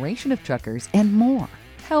next generation of truckers, and more.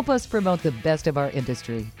 Help us promote the best of our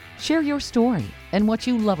industry. Share your story and what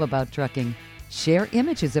you love about trucking. Share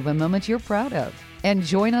images of a moment you're proud of. And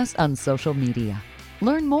join us on social media.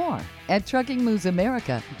 Learn more at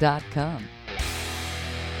truckingmovesamerica.com.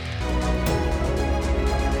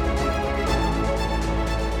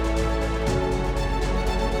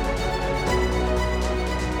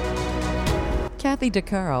 Kathy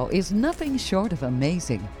Tuccaro is nothing short of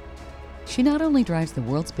amazing. She not only drives the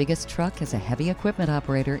world's biggest truck as a heavy equipment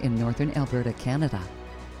operator in northern Alberta, Canada.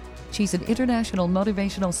 She's an international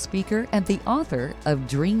motivational speaker and the author of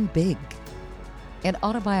Dream Big, an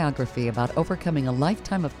autobiography about overcoming a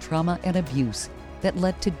lifetime of trauma and abuse that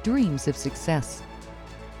led to dreams of success.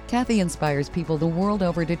 Kathy inspires people the world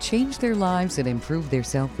over to change their lives and improve their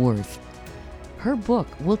self-worth. Her book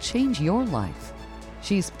will change your life.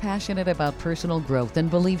 She's passionate about personal growth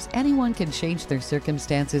and believes anyone can change their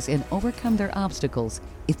circumstances and overcome their obstacles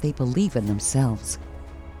if they believe in themselves.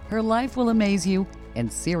 Her life will amaze you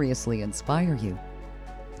and seriously inspire you.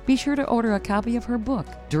 Be sure to order a copy of her book,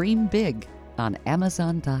 Dream Big, on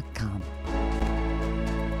Amazon.com.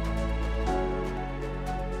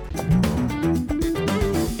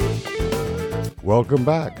 Welcome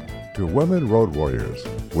back to Women Road Warriors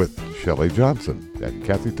with Shelley Johnson and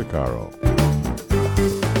Kathy Tuccaro.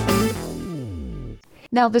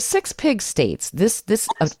 Now, the 6 pig states, this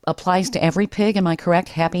applies to every pig, am I correct?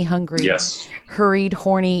 Happy, hungry, Yes. hurried,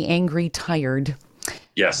 horny, angry, tired.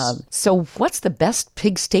 Yes. So what's the best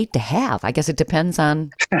pig state to have? I guess it depends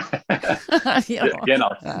on. Again,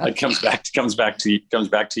 it comes back to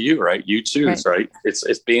you, right? You choose, right?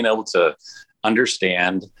 It's being able to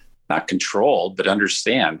understand, not control, but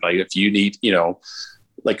understand. Like if you need,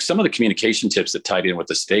 like some of the communication tips that tied in with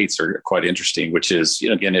the states are quite interesting, which is,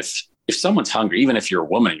 again, if someone's hungry, even if you're a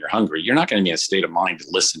woman and you're hungry, you're not going to be in a state of mind to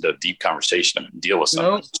listen to a deep conversation and deal with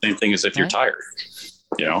someone. Nope. Same thing as if you're tired,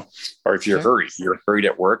 or if you're hurried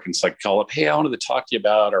at work, and it's like, call up, hey, I wanted to talk to you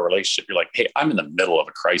about our relationship. You're like, hey, I'm in the middle of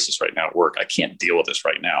a crisis right now at work. I can't deal with this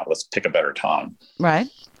right now. Let's pick a better time. Right.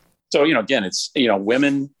 So, again, it's,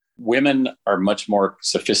 women are much more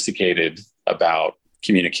sophisticated about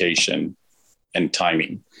communication and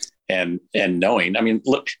timing and knowing. I mean,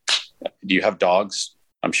 look, do you have dogs?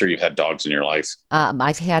 I'm sure you've had dogs in your life.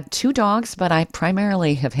 I've had 2 dogs, but I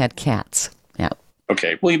primarily have had cats. Yeah.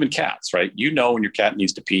 Okay. Well, even cats, right? You know when your cat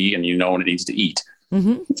needs to pee and you know when it needs to eat.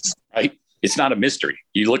 Mm-hmm. Right? It's not a mystery.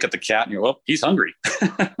 You look at the cat and you're, well, he's hungry.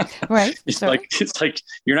 Right. It's like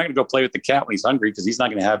you're not going to go play with the cat when he's hungry because he's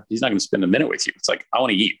not going to spend a minute with you. It's like, I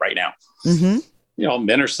want to eat right now. Mm-hmm.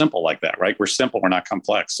 Men are simple like that, right? We're simple. We're not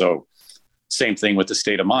complex. So same thing with the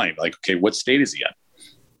state of mind. Like, okay, what state is he in?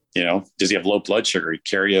 Does he have low blood sugar?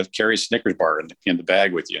 Carry a Snickers bar in the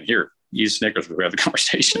bag with you, and here, use Snickers when we have the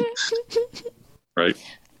conversation, right?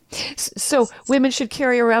 So women should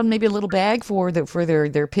carry around maybe a little bag for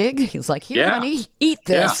their pig. He's like, here, honey, eat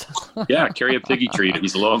this. Yeah, carry a piggy treat if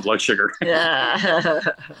he's low on blood sugar. Yeah,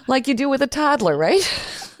 like you do with a toddler, right?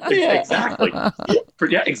 Yeah, exactly.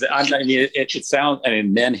 Yeah, exactly. I mean, it sounds,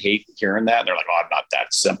 and men hate hearing that. They're like, oh, I'm not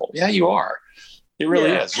that simple. Yeah, you are. It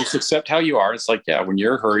really is. Just accept how you are. It's like, when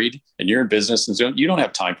you're hurried and you're in business and so you don't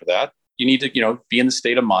have time for that. You need to, be in the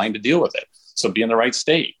state of mind to deal with it. So be in the right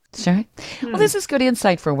state. Sure. Well, this is good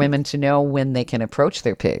insight for women to know when they can approach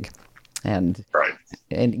their pig and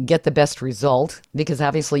get the best result, because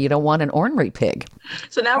obviously you don't want an ornery pig.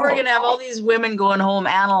 So now we're going to have all these women going home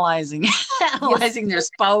analyzing their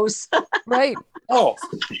spouse. Right. Oh,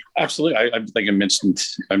 absolutely. I think I mentioned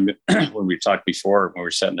when we talked before, when we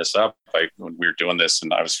were setting this up, when we were doing this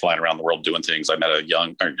and I was flying around the world doing things, I met I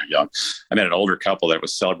met an older couple that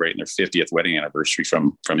was celebrating their 50th wedding anniversary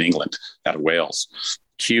from England, out of Wales.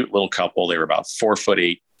 Cute little couple. They were about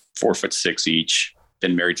 4'8", 4'6" each,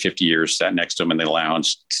 been married 50 years, sat next to them in the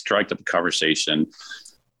lounge, striked up a conversation.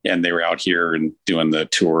 and they were out here and doing the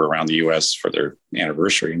tour around the US for their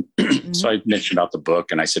anniversary. Mm-hmm. So I mentioned about the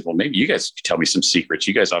book, and I said, well, maybe you guys could tell me some secrets.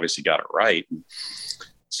 You guys obviously got it right.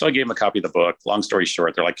 So I gave them a copy of the book. Long story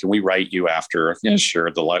short, they're like, can we write you after? Yeah, sure.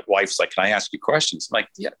 The wife's like, can I ask you questions? I'm like,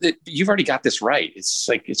 yeah, you've already got this right. It's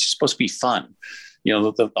like, it's supposed to be fun. You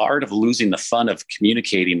know, the art of losing the fun of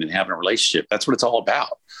communicating and having a relationship. That's what it's all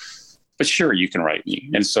about. But sure, you can write me.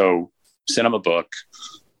 And so sent him a book.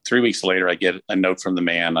 3 weeks later, I get a note from the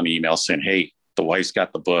man on email saying, hey, the wife's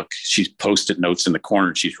got the book. She's posted notes in the corner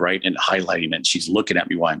and she's writing and highlighting it. And she's looking at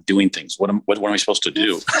me while I'm doing things. What am I supposed to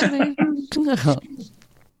do?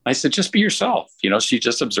 I said, just be yourself. You know, she's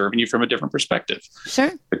just observing you from a different perspective.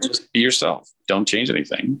 Sure. But just be yourself. Don't change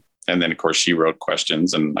anything. And then, of course, she wrote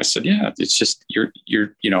questions. And I said, yeah, it's just,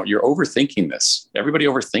 you're overthinking this. Everybody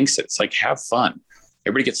overthinks it. It's like, have fun.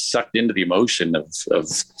 Everybody gets sucked into the emotion of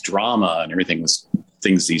drama and everything with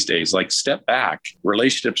things these days. Like, step back.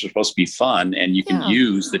 Relationships are supposed to be fun. And you can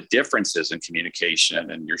use the differences in communication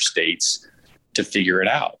and your states to figure it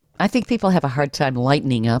out. I think people have a hard time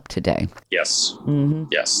lightening up today. Yes. Mm-hmm.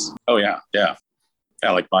 Yes. Oh, yeah. Yeah.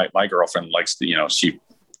 Yeah. Like my girlfriend likes to, she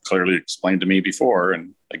clearly explained to me before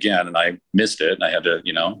and again, and I missed it. And I had to,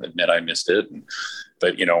 admit I missed it.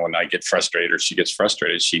 But, when I get frustrated or she gets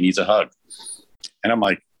frustrated, she needs a hug. And I'm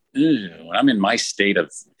like, when I'm in my state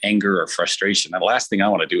of anger or frustration, the last thing I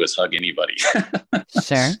want to do is hug anybody.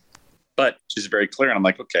 Sure. But she's very clear. And I'm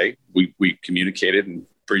like, okay, we communicated and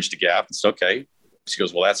bridged a gap. It's okay. She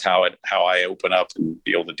goes, well, that's how I open up and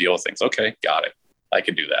be able to deal with things. Okay, got it. I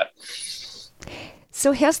can do that.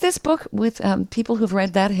 So has this book with people who've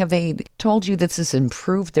read that, have they told you this has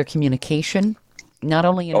improved their communication, not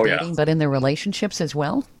only in dating, but in their relationships as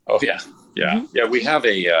well? Oh, yeah. Yeah. Mm-hmm. Yeah. We have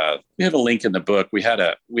a link in the book. We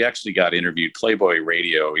actually got interviewed. Playboy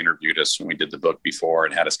Radio interviewed us when we did the book before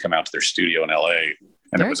and had us come out to their studio in LA.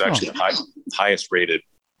 And it was actually the highest rated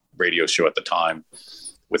radio show at the time,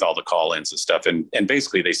 with all the call-ins and stuff. And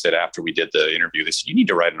basically they said after we did the interview, they said, you need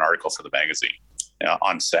to write an article for the magazine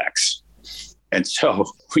on sex. And so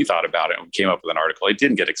we thought about it and we came up with an article. It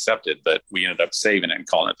didn't get accepted, but we ended up saving it and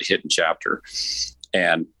calling it the Hidden Chapter.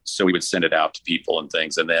 And so we would send it out to people and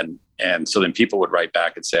things. And so then people would write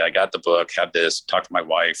back and say, I got the book, had this, talked to my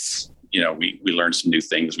wife. We learned some new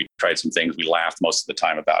things. We tried some things. We laughed most of the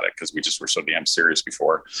time about it because we just were so damn serious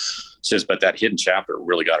before. Says, but that hidden chapter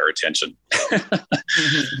really got our attention.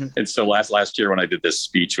 And so last year when I did this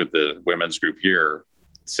speech with the women's group here,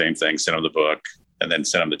 same thing, sent them the book and then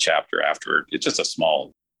sent them the chapter after. It's just a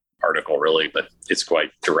small article really, but it's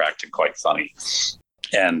quite direct and quite funny.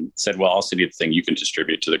 And said, well, I'll send you the thing you can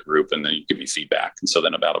distribute to the group and then you give me feedback. And so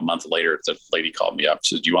then about a month later, the lady called me up.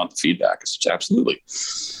 She said, do you want the feedback? I said, absolutely.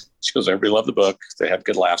 She goes, everybody loved the book. They had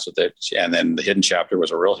good laughs with it. And then the Hidden Chapter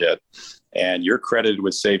was a real hit. And you're credited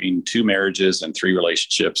with saving 2 marriages and 3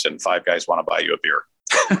 relationships and 5 guys want to buy you a beer.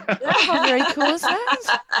 How very cool is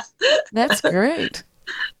that? That's great.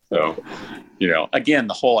 So, again,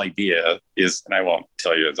 the whole idea is, and I won't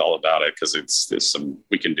tell you all about it because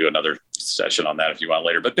we can do another session on that if you want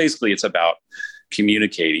later. But basically it's about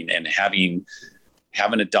communicating and having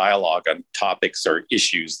a dialogue on topics or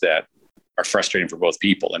issues that are frustrating for both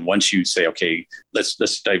people. And once you say, okay, let's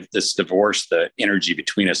divorce the energy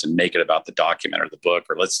between us and make it about the document or the book,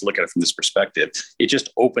 or let's look at it from this perspective, it just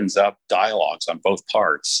opens up dialogues on both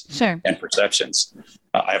parts. Sure. And perceptions.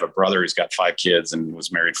 I have a brother who's got 5 kids and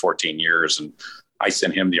was married 14 years. And I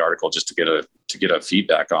sent him the article just to get a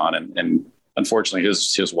feedback on. And unfortunately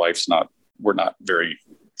his wife's we're not very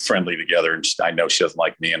friendly together. And I know she doesn't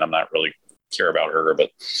like me and I'm not really care about her,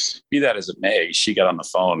 but be that as it may, she got on the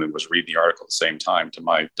phone and was reading the article at the same time to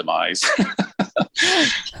my demise.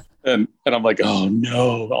 and I'm like, oh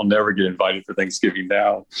no, I'll never get invited for Thanksgiving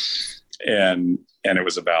now. And it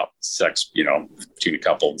was about sex, between a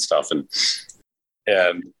couple and stuff. And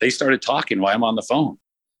they started talking while I'm on the phone.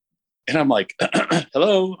 And I'm like,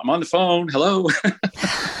 hello, I'm on the phone. Hello.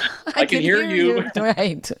 I can hear you.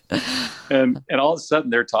 Right. And all of a sudden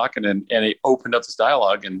they're talking and it opened up this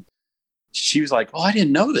dialogue and she was like, oh, I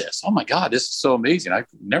didn't know this. Oh my God, this is so amazing. I've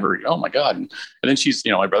never, oh my God. And then she's,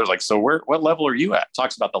 my brother's like, so what level are you at?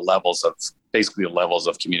 Talks about the levels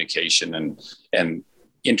of communication and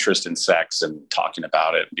interest in sex and talking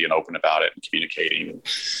about it and being open about it and communicating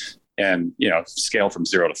and scale from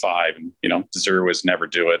 0 to 5 and, 0 is never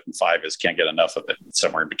do it. And 5 is can't get enough of it,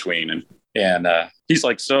 somewhere in between. And he's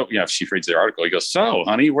like, so, if she reads the article, he goes, so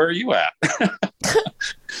honey, where are you at?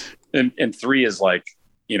 and 3 is like,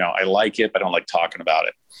 I like it, but I don't like talking about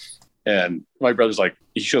it. And my brother's like,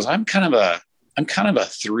 he goes, I'm kind of a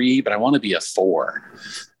 3, but I want to be a 4.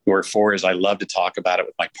 Where 4 is I love to talk about it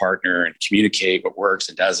with my partner and communicate what works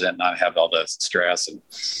and doesn't, not have all the stress. And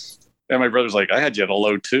my brother's like, I had you at a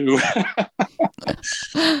low too.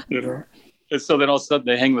 You know? And so then all of a sudden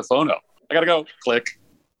they hang the phone up. I got to go. Click.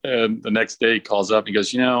 And the next day he calls up. He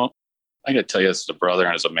goes, I got to tell you, as a brother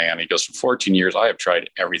and as a man, he goes, for 14 years, I have tried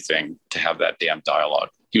everything to have that damn dialogue.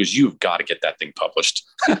 He goes, you've got to get that thing published.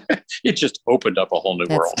 It just opened up a whole new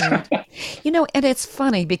world. And it's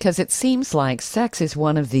funny because it seems like sex is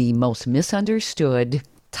one of the most misunderstood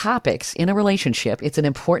topics in a relationship. It's an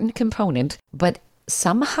important component, but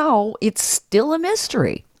somehow it's still a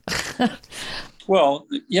mystery. Well,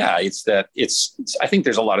 yeah, I think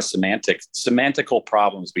there's a lot of semantical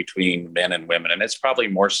problems between men and women, and it's probably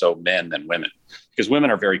more so men than women, because women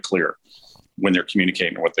are very clear when they're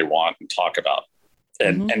communicating what they want and talk about.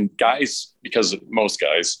 And guys, most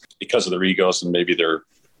guys, because of their egos and maybe their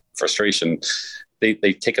frustration, they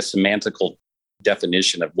take a semantical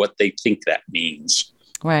definition of what they think that means.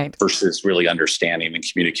 Right. Versus really understanding and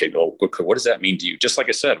communicating. Oh, what does that mean to you? Just like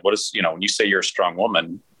I said, when you say you're a strong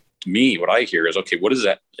woman, to me, what I hear is, okay, what is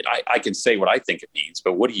that? I can say what I think it means,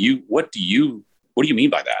 but what do you mean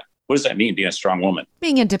by that? What does that mean, being a strong woman?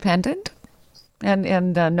 Being independent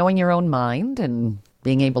and knowing your own mind and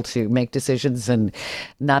being able to make decisions and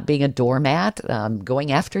not being a doormat,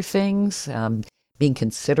 going after things, being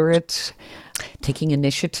considerate, taking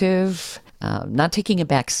initiative, not taking a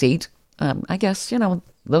back seat. I guess,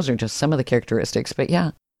 those are just some of the characteristics, but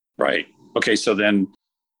yeah. Right. Okay. So then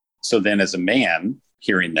as a man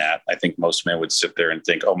hearing that, I think most men would sit there and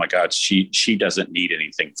think, oh my God, she doesn't need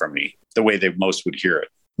anything from me, the way they most would hear it.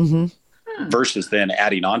 Mm-hmm. Versus then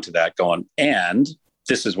adding on to that going, and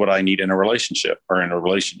this is what I need in a relationship or in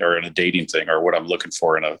a dating thing, or what I'm looking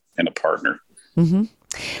for in a partner. Mm-hmm.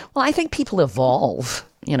 Well, I think people evolve,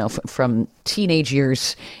 from teenage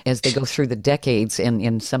years as they go through the decades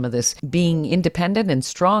and some of this being independent and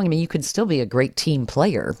strong. I mean, you could still be a great team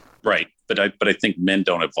player. Right. But I think men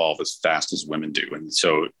don't evolve as fast as women do. And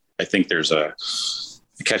so I think there's a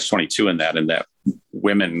catch-22 in that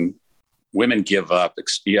women give up.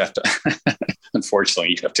 You have to,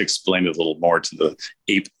 unfortunately, you have to explain it a little more to the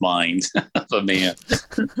ape mind of a man.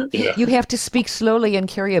 Yeah. You have to speak slowly and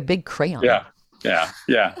carry a big crayon. Yeah.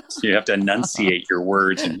 So you have to enunciate your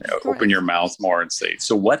words and open your mouth more and say.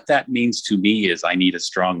 So what that means to me is I need a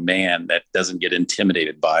strong man that doesn't get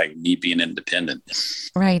intimidated by me being independent.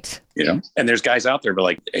 Right. And there's guys out there,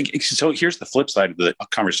 but so here's the flip side of the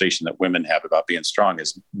conversation that women have about being strong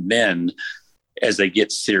is men, as they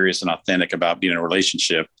get serious and authentic about being in a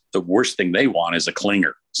relationship, the worst thing they want is a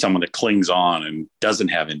clinger, someone that clings on and doesn't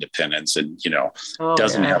have independence and,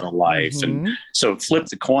 doesn't have a life. Mm-hmm. And so flip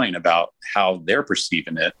the coin about how they're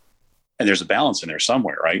perceiving it. And there's a balance in there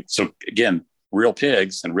somewhere, right? So again, real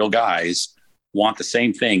pigs and real guys want the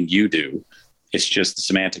same thing you do. It's just the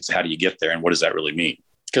semantics of how do you get there and what does that really mean?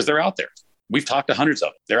 Because they're out there. We've talked to hundreds of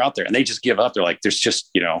them. They're out there and they just give up. They're like, there's just,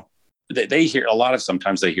 they hear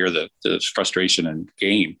sometimes they hear the frustration and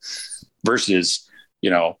game versus,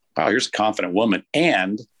 wow, here's a confident woman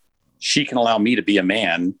and she can allow me to be a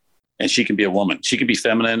man and she can be a woman. She can be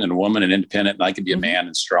feminine and a woman and independent and I can be a man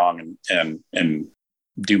and strong and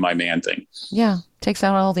do my man thing. Yeah. Takes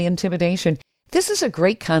out all the intimidation. This is a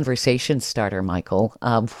great conversation starter, Michael.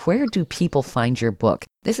 Where do people find your book?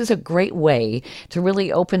 This is a great way to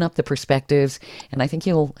really open up the perspectives and I think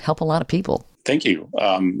you'll help a lot of people. Thank you.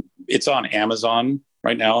 It's on Amazon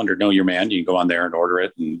right now under Know Your Man. You can go on there and order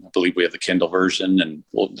it. And I believe we have the Kindle version and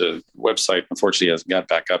the website, unfortunately, hasn't got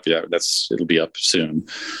back up yet. It'll be up soon,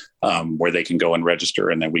 where they can go and register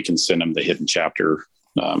and then we can send them the hidden chapter.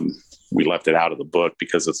 We left it out of the book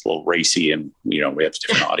because it's a little racy and, we have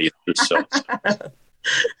different audiences.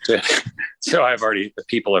 So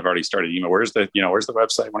people have already started, where's the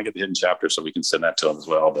website? I want to get the hidden chapter so we can send that to them as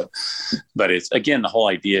well. But it's, again, the whole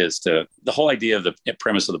idea of the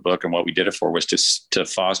premise of the book and what we did it for was just to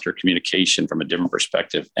foster communication from a different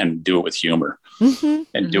perspective and do it with humor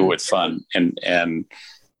and do it with fun. And,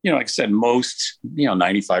 like I said, most,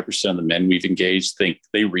 95% of the men we've engaged think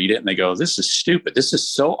they read it and they go, this is stupid. This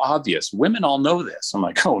is so obvious. Women all know this. I'm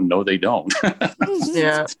like, oh, no, they don't.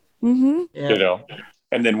 Yeah. Mm-hmm. Yeah.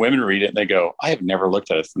 And then women read it and they go, I have never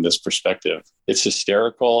looked at it from this perspective. It's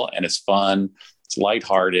hysterical and it's fun. It's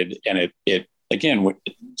lighthearted. And it again,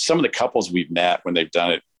 some of the couples we've met when they've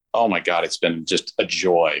done it, oh my God, it's been just a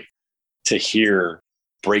joy to hear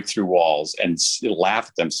break through walls and laugh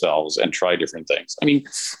at themselves and try different things. I mean,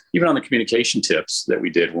 even on the communication tips that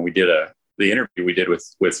we did when we did the interview we did with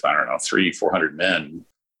I don't know, 300-400 men,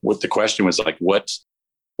 what the question was like, what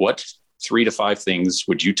 3 to 5 things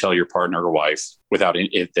would you tell your partner or wife without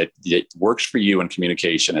it that works for you in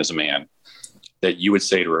communication as a man that you would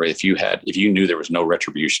say to her if you knew there was no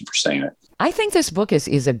retribution for saying it? I think this book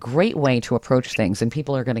is a great way to approach things, and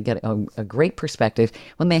people are going to get a great perspective.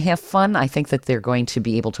 When they have fun, I think that they're going to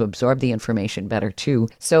be able to absorb the information better too.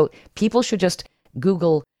 So people should just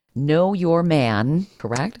Google Know Your Man,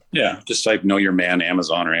 correct? Yeah, just type Know Your Man,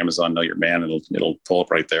 Amazon, or Amazon Know Your Man. It'll pull up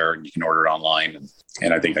right there, and you can order it online.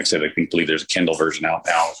 And I think, like I said, believe there's a Kindle version out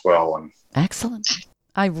now as well. And excellent.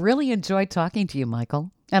 I really enjoyed talking to you,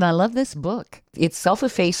 Michael. And I love this book. It's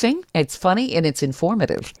self-effacing, it's funny, and it's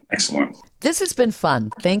informative. Excellent. This has been fun.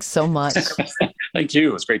 Thanks so much. Thank you.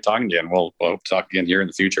 It was great talking to you, and we'll hope to talk again here in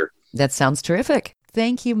the future. That sounds terrific.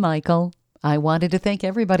 Thank you, Michael. I wanted to thank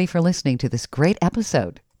everybody for listening to this great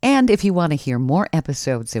episode. And if you want to hear more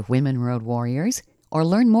episodes of Women Road Warriors or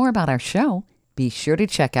learn more about our show, be sure to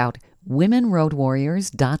check out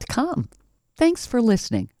womenroadwarriors.com. Thanks for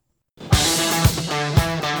listening.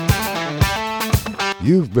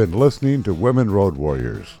 You've been listening to Women Road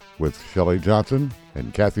Warriors with Shelley Johnson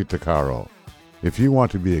and Kathy Tuccaro. If you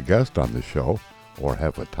want to be a guest on the show or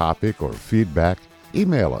have a topic or feedback,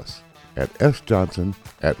 email us at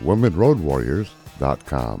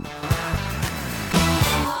sjohnson@womenroadwarriors.com.